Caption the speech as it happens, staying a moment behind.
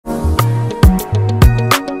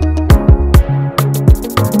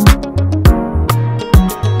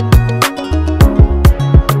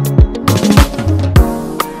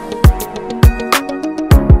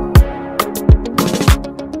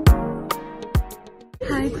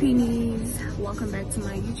Hi Queenies, welcome back to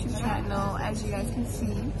my YouTube channel. As you guys can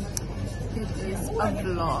see, it is a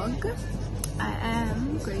vlog. I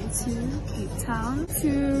am going to Cape Town to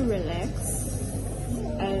relax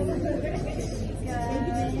and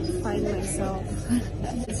find myself.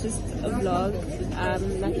 It's just a vlog.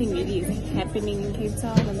 Nothing really is happening in Cape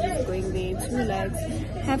Town. I'm just going there to relax,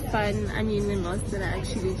 have fun. I mean, when last did I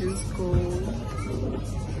actually just go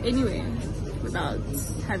anywhere without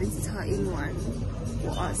having to tell anyone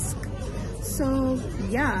or ask? So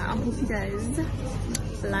yeah, I hope you guys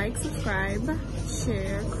like, subscribe,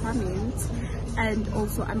 share, comment, and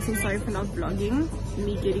also I'm so sorry for not vlogging.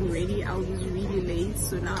 Me getting ready, I was really late,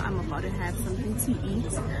 so now I'm about to have something to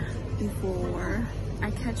eat before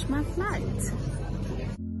I catch my flight.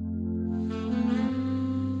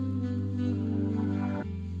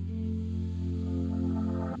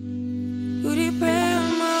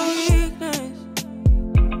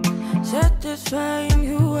 Satisfying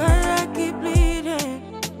you while I keep bleeding.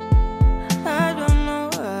 I don't know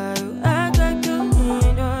why you act like you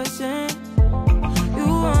innocent. You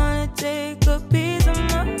wanna take a piece of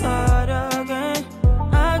my heart again.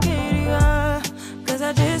 I'll get you up, cause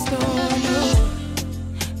I just don't want you.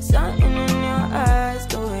 Something in your eyes,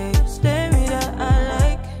 the way you stare me that I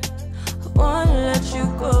like. I wanna let you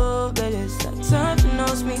go, but it's like something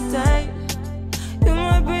else me tight. You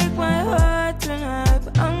might break my heart tonight,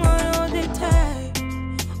 but I'm gonna hold it tight.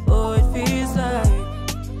 Oh, it feels like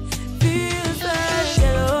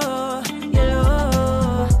yellow,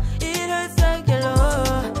 yellow. It hurts like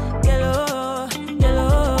yellow, yellow,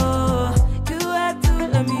 yellow. You have to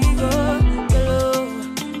let me go, yellow,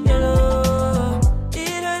 yellow.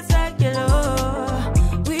 It hurts like yellow.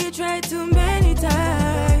 We tried too many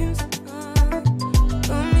times.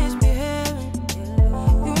 Don't misbehave.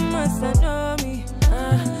 You must have known me.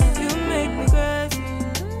 You make me crazy,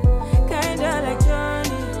 kinda like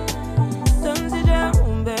Johnny. Thumbs it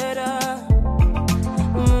down, better,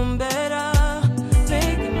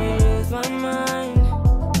 making me lose my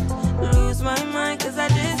mind, cause I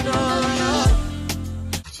just don't know.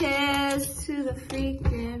 Cheers to the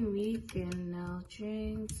freaking weekend. I'll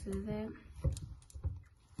drink to that.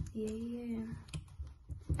 Yeah.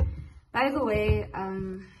 By the way, I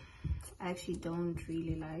actually don't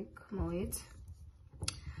really like Moet.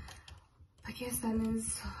 I guess that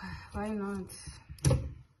is, why not? Yeah.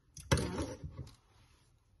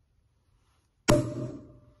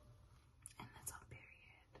 And that's on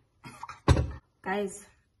period. Guys,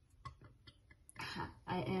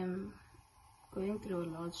 I am going through a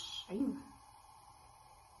lot of shame.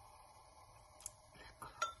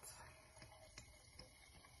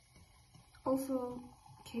 Also,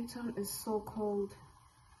 Cape Town is so cold.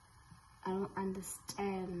 I don't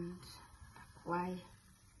understand why.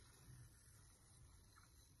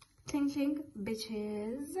 Clink clink,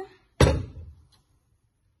 bitches.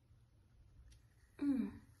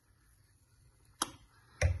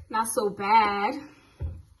 Not so bad.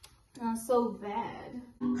 Not so bad.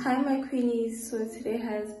 Hi my queenies. So today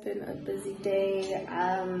has been a busy day.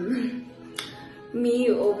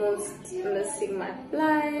 Me almost missing my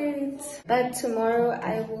flight. But tomorrow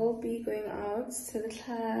I will be going out to the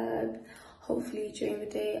club. Hopefully during the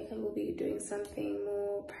day I will be doing something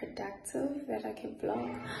more productive that I can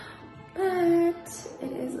vlog. But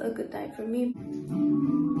it is a good night for me.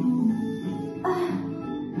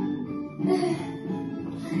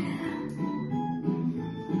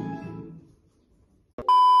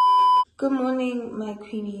 Good morning my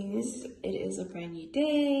queenies. It is a brand new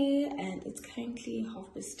day and it's currently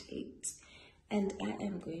 8:30 and I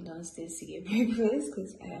am going downstairs to get breakfast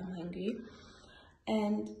because I am hungry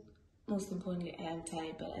and most importantly I am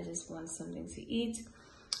tired, but I just want something to eat.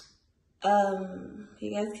 You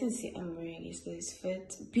guys can see I'm wearing yesterday's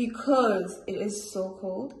fit because it is so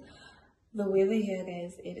cold. The weather here,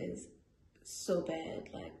 guys, it is so bad.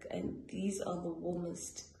 Like, and these are the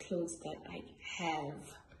warmest clothes that I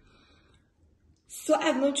have. So I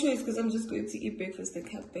have no choice because I'm just going to eat breakfast and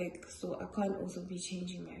come back. So I can't also be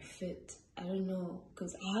changing my fit. I don't know,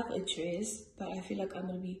 because I have a dress, but I feel like I'm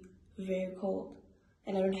going to be very cold.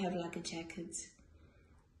 And I don't have like a jacket.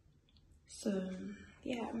 So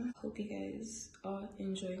yeah, hope you guys are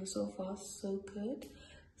enjoying so far. So good.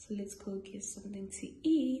 So let's go get something to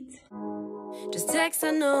eat. Just text, I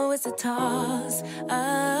know it's a toss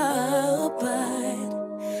up, but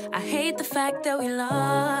I hate the fact that we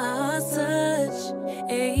lost touch.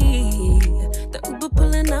 Ayy, the Uber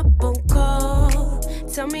pulling up on call.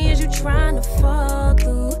 Tell me, is you trying to fall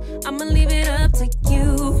through? I'ma leave it up to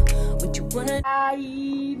you. What you wanna?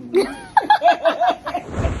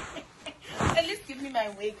 At least give me my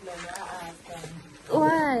wig, man.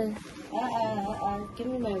 Why?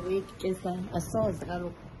 give me my wig. It's I saw it.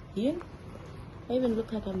 Here? I even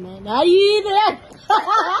look like a man. Are you there?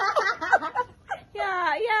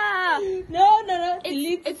 Yeah. No.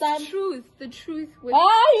 It's the truth. The truth with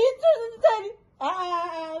you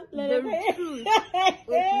the truth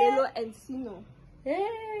with Lelo and Sino.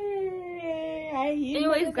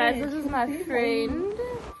 Anyways, guys, this is my friend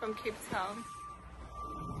from Cape Town.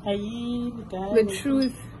 The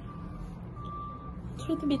truth.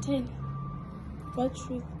 Truth be told. What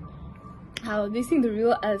truth? How they seen the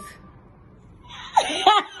real us.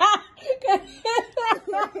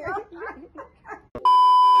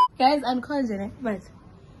 Guys, I'm calling but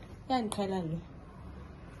I'm calling.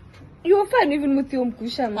 You're fine even with your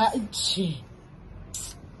mkusha. Guys,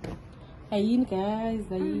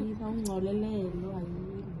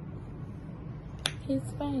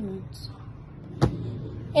 it's fine.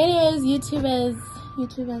 Anyways, YouTubers,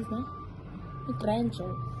 no?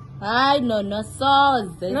 Grandchild. No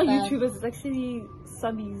sauce. Not YouTubers, it's actually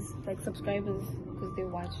subbies, like subscribers, because they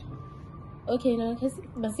watch. Okay, no, because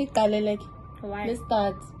like, why? Let's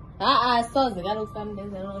start. Sauce. I got some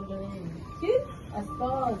days I don't do it. A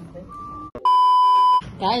sauce.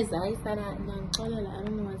 Guys, I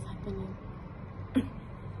don't know what's happening.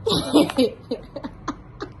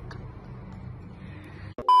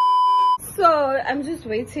 So I'm just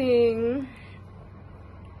waiting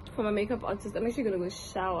for my makeup artist. I'm actually gonna go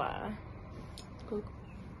shower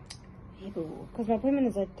because my appointment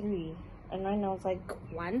is at 3 and right now it's like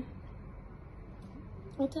 1.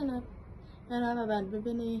 What turn up? I have a bad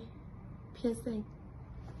baby piercing.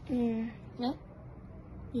 Yeah?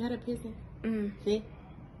 You had a piercing? See?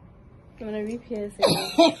 I'm gonna re-pierce it.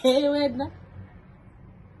 Wait, no?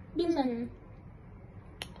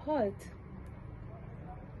 Hot.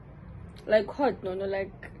 Like hot, no,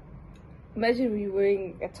 like imagine you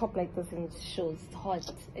wearing a top like this and it shows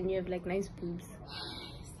hot and you have like nice boobs.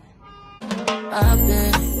 I've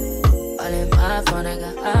been all in my phone, I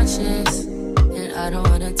got options, and I don't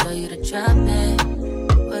wanna tell you to drop it,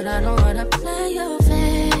 but I don't wanna play your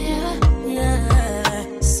fair.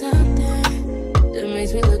 Yeah, something that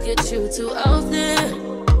makes me look at you too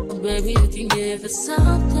often. Baby, you can give it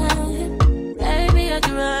something. Baby, I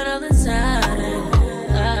can run all the time.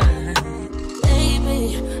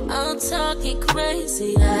 I'm talking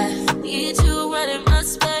crazy. I need you running my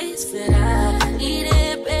space, but I need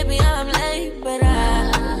it, baby. I'm late, but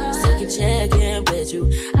I still can check in with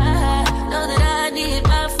you. I know that I need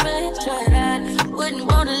my friends, but I wouldn't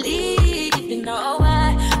wanna leave. You know,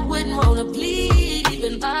 I wouldn't wanna bleed.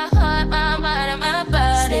 Even my heart, my mind, and my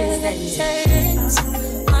body.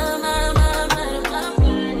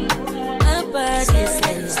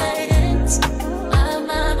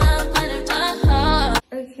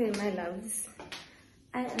 Okay, my loves,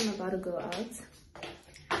 I am about to go out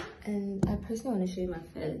and I personally want to show you my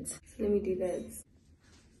feds. So let me do that.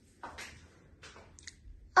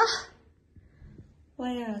 Where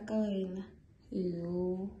are you going?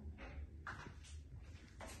 Hello.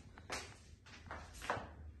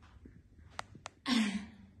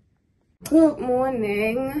 Good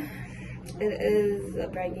morning. It is a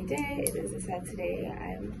brand new day. It is a Saturday.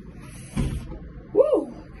 I'm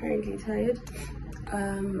currently tired.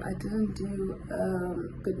 I didn't do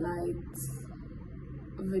good night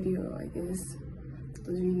video, I guess. I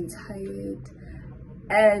was really tired,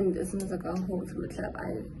 and as soon as I got home from the club,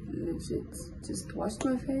 I legit just washed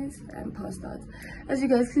my face and passed out. As you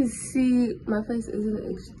guys can see, my face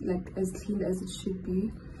isn't like as clean as it should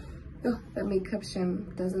be. Oh, that makeup shame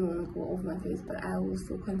doesn't want to go off my face, but I will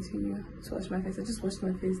still continue to wash my face. I just washed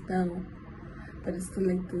my face now, but it's still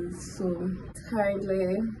like this. So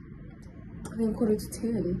currently I think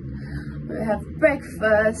 10:15. We have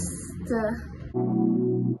breakfast.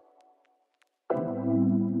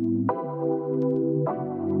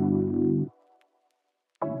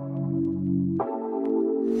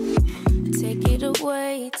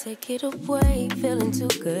 Take it away, feeling too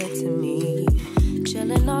good to me.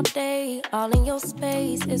 Chilling all day, all in your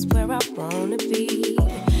space is where I wanna be.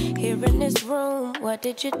 Here in this room, what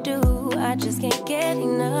did you do? I just can't get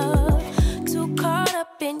enough. Too caught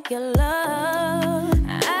up in your love.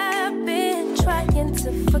 I've been trying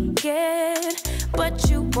to forget, but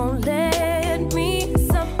you won't let me.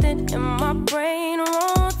 Something in my brain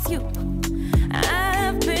wants you.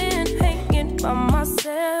 I've been hanging by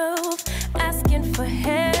myself, asking for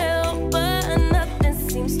help, but nothing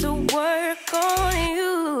seems to work on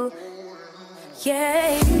you.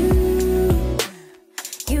 Yeah,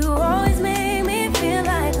 you always make me feel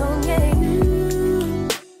like home. Yeah,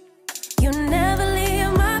 you never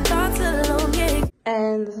leave my thoughts alone. Yeah.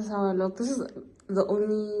 And this is how I look. This is the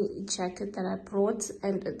only jacket that I brought,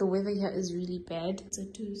 and the weather here is really bad. So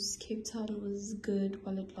to Cape Town was good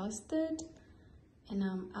while it lasted, and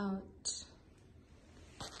I'm out.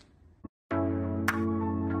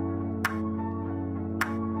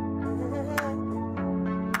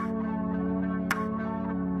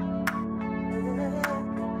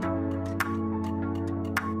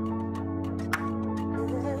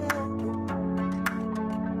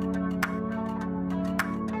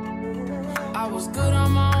 I was good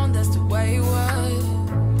on my own, that's the way it was.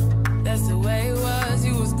 That's the way it was.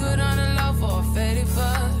 You was good on the low for a faded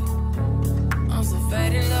fuck. I'm so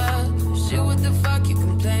faded love. Shit, what the fuck you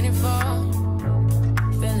complaining for?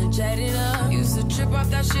 Feeling jaded up. Used to trip off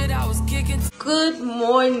that shit I was kicking. Good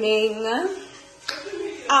morning.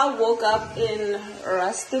 I woke up in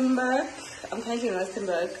Rustenburg. I'm currently in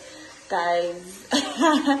Rustenburg, guys.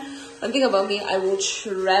 One thing about me, I will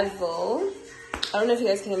travel. I don't know if you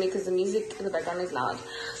guys can hear me because the music in the background is loud.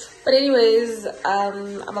 But anyways,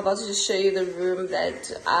 I'm about to just show you the room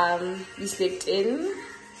that we slept in.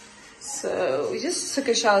 So we just took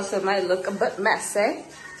a shower, so it might look a bit messy.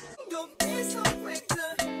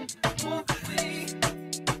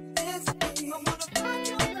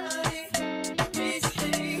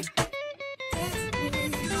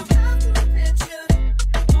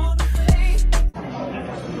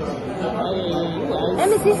 Let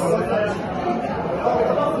me see.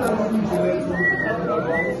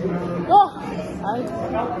 Oh, I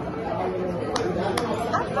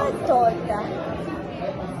thought that.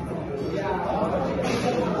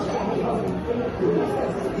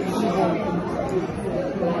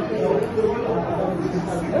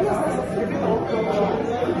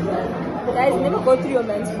 Guys, never go through your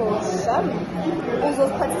man's phone. Shut up. Also,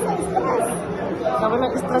 participants. I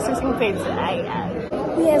want to stress some things.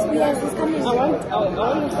 Yes, it's coming. I want to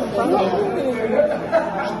confirm.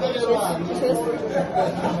 Cheers.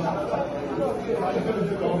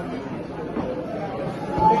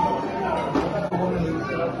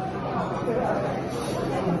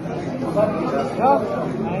 Oh,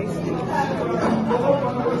 nice.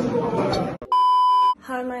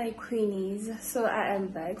 Hi, my queenies. So I am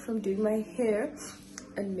back from doing my hair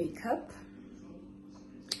and makeup.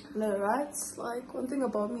 No, right? Like, one thing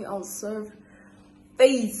about me, I'll serve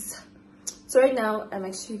face. So right now I'm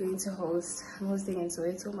actually going to host. I'm hosting in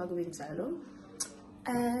Soweto, Kween Lelo,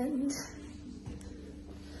 and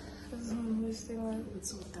I'm hosting one.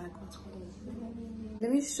 It's so dark.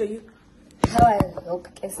 Let me show you how I look.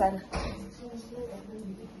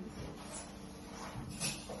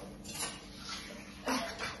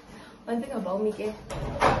 One thing about me,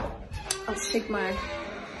 I'll shake my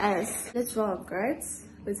ass. Let's vlog, right?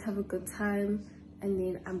 Let's have a good time. And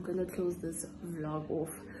then I'm gonna close this vlog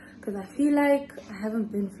off because I feel like I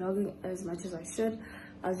haven't been vlogging as much as I should.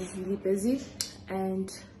 I was just really busy,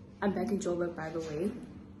 and I'm back in Joburg, by the way.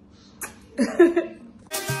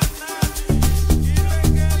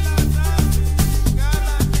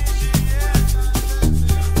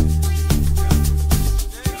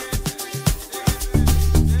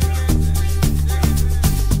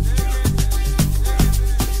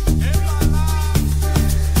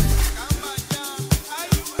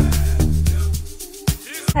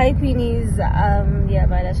 Hi queenies, yeah,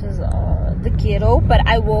 my lashes are the ghetto, but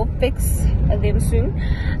I will fix them soon.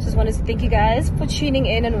 Just wanted to thank you guys for tuning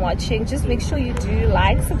in and watching. Just make sure you do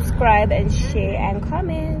like, subscribe, and share and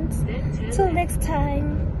comment. Till next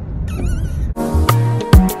time.